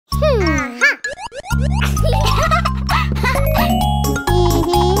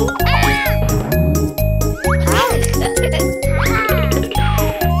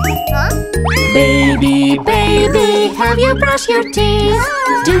Baby, baby, have you brushed your teeth?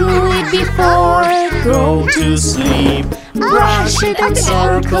 Do it before go to sleep. Brush it and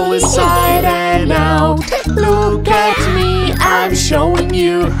circle it side and out. Look at me, I'm showing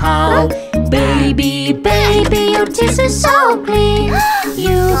you how. Baby, baby, your teeth are so clean.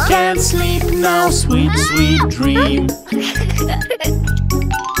 You can sleep now, sweet, sweet dream.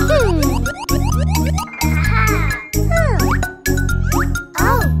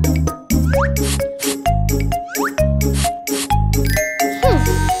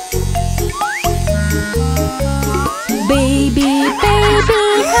 Baby, baby,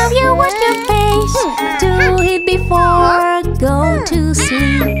 have you washed your face? Do it before go to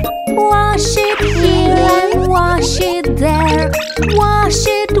sleep. Wash it here and wash it there. Wash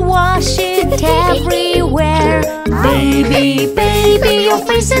it everywhere. Baby, baby, your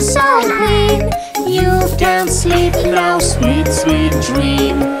face is so clean. You can sleep now, sweet, sweet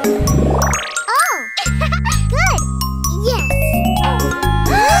dream.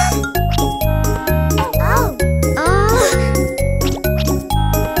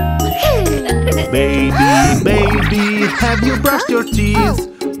 Baby, baby, have you brushed your teeth?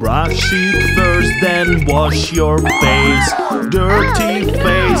 Brush it first, then wash your face. Dirty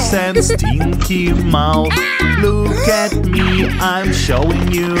face and stinky mouth. Look at me, I'm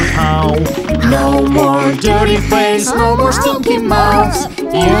showing you how. No more dirty face, no more stinky mouth.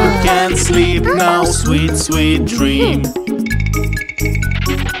 You can sleep now, sweet, sweet dream.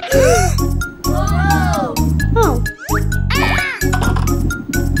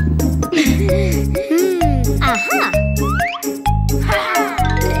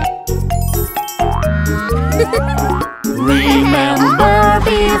 Remember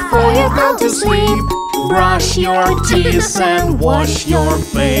before you go to sleep, brush your teeth and wash your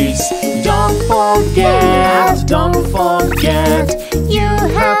face. Don't forget, you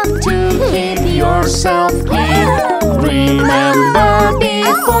have to keep yourself clean. Remember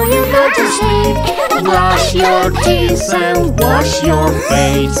before you go to sleep, brush your teeth and wash your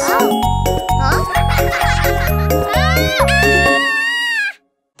face.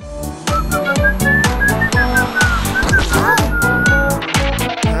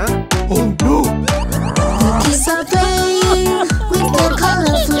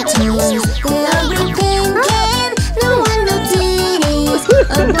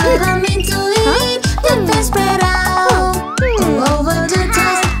 What I'm into it, the best spread out. All over the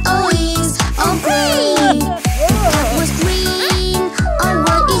toast, always all green. That was green, or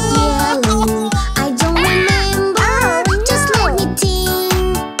what is yellow? I don't remember.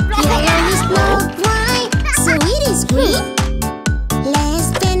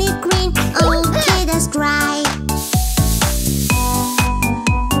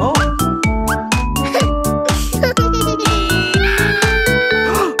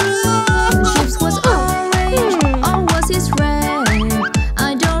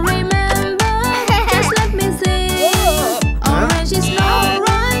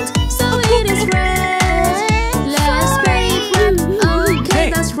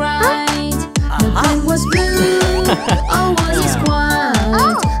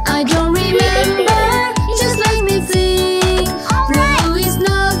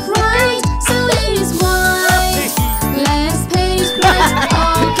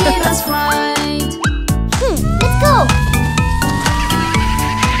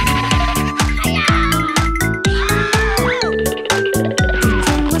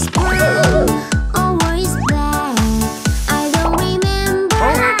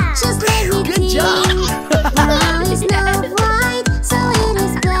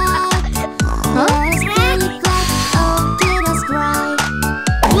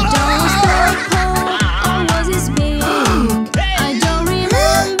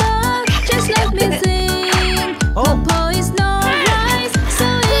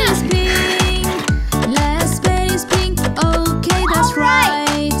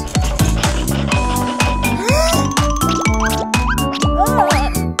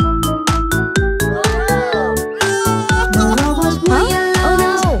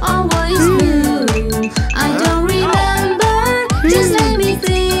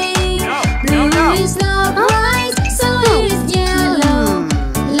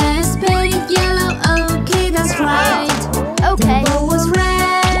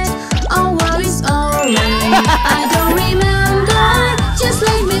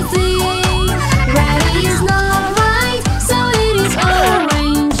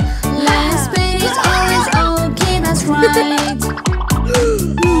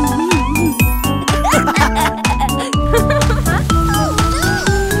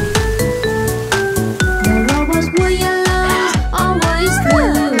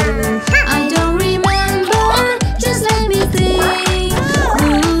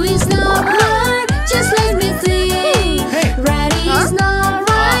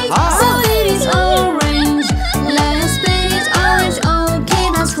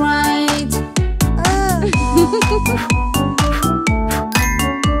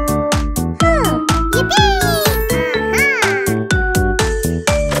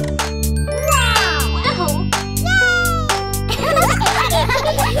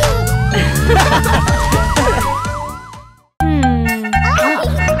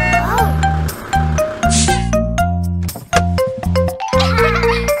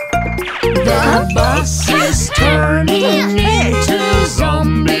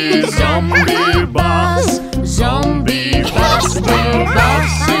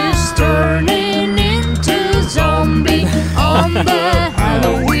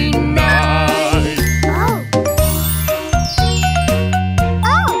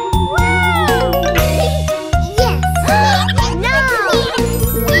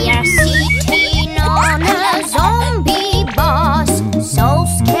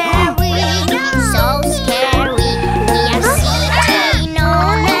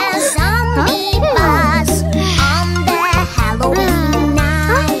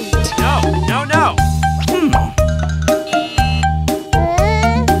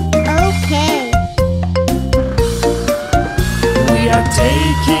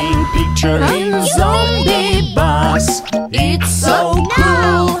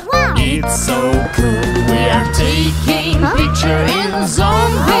 here in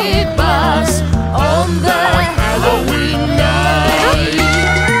zombie bus on the Halloween night.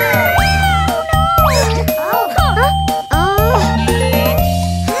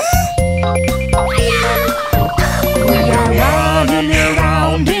 We are running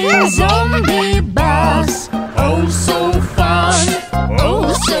around in zombie bus. Oh so fun,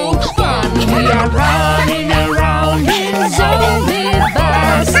 oh so fun. We are running around in zombie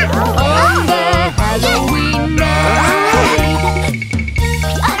bus on the Halloween night.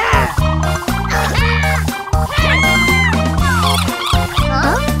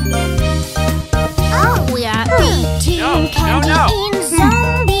 We are eating candy in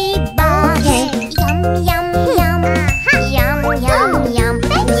zombie bus. Yum, yum, yum, yum, yum.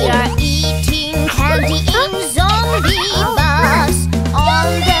 We are eating candy in zombie bus on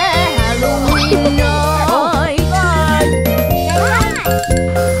the Halloween night.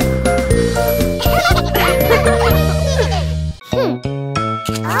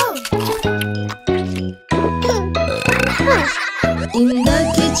 In the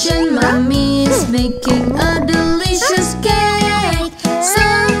kitchen, Mommy is making a delicious cake.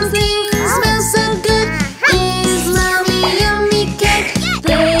 Something smells so good. Is Mommy yummy cake?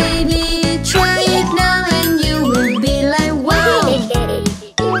 Baby, try it now and you will be like wow.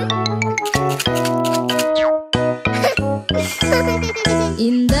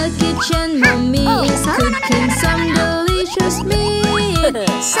 In the kitchen, Mommy is cooking some delicious meat.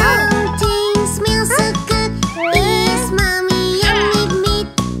 Something smells so good. Is Mommy yummy meat?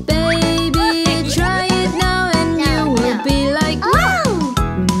 Baby, try it now and you will be like wow.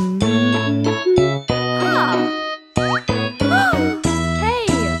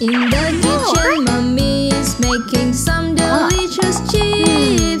 In the kitchen, Mommy is making some delicious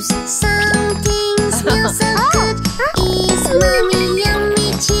chips. Something smells so good. Is Mommy yummy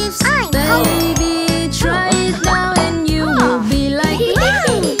chips? Baby, try it now and you will be like wow.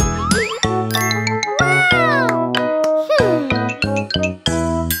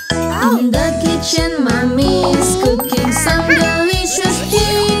 In the kitchen, Mommy is cooking some delicious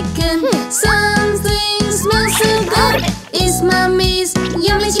chicken. Something smells so good. Is Mommy's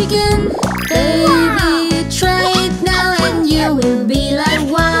yummy chicken? Baby, try it now and you will be like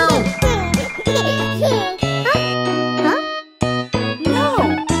wow.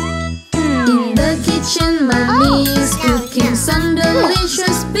 In the kitchen, Mommy is cooking some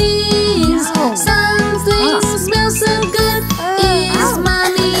delicious beans. Something smells so good. Is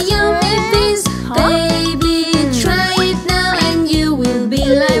Mommy yummy beans? Baby, try it now and you will be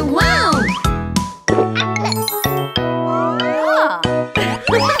like wow.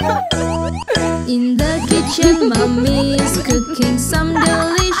 In the kitchen, Mommy is cooking some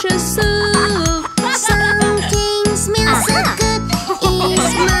delicious soup. Something smells so good.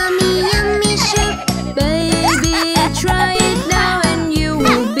 Is Mommy yummy soup? Baby, try it now and you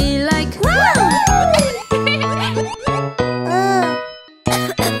will be like wow.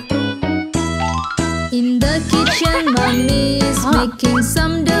 In the kitchen, Mommy is making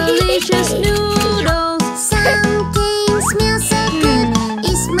some delicious noodles. Something smells so good.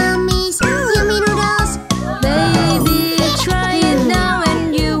 Is Mommy's yummy noodles? Baby, try it now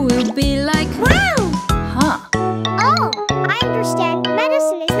and you will be like wow. Oh, I understand.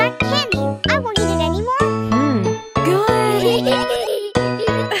 Medicine is not candy. I won't eat it anymore.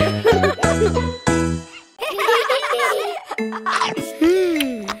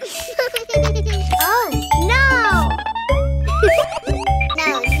 Oh, no! No,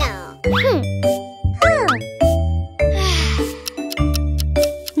 no.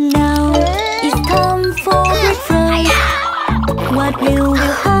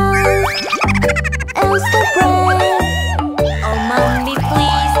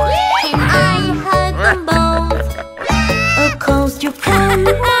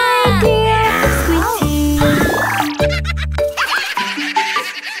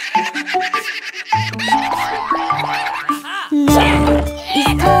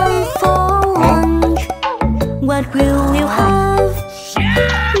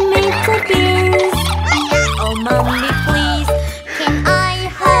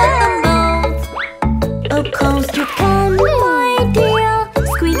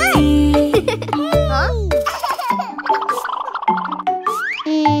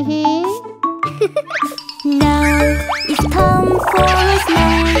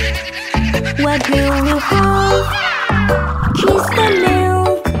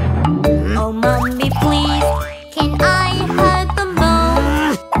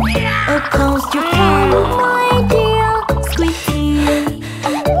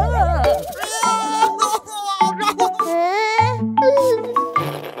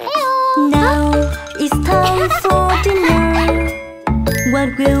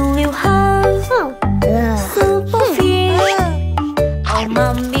 What will you have? Soup or fish? Oh,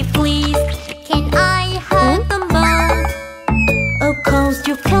 mommy, please, can I have them both? Of course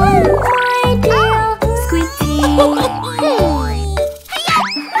you can, my dear sweetie.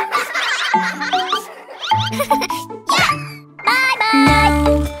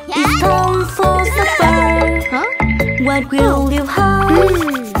 Now it's time for supper. What will you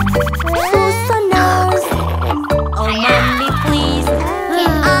have?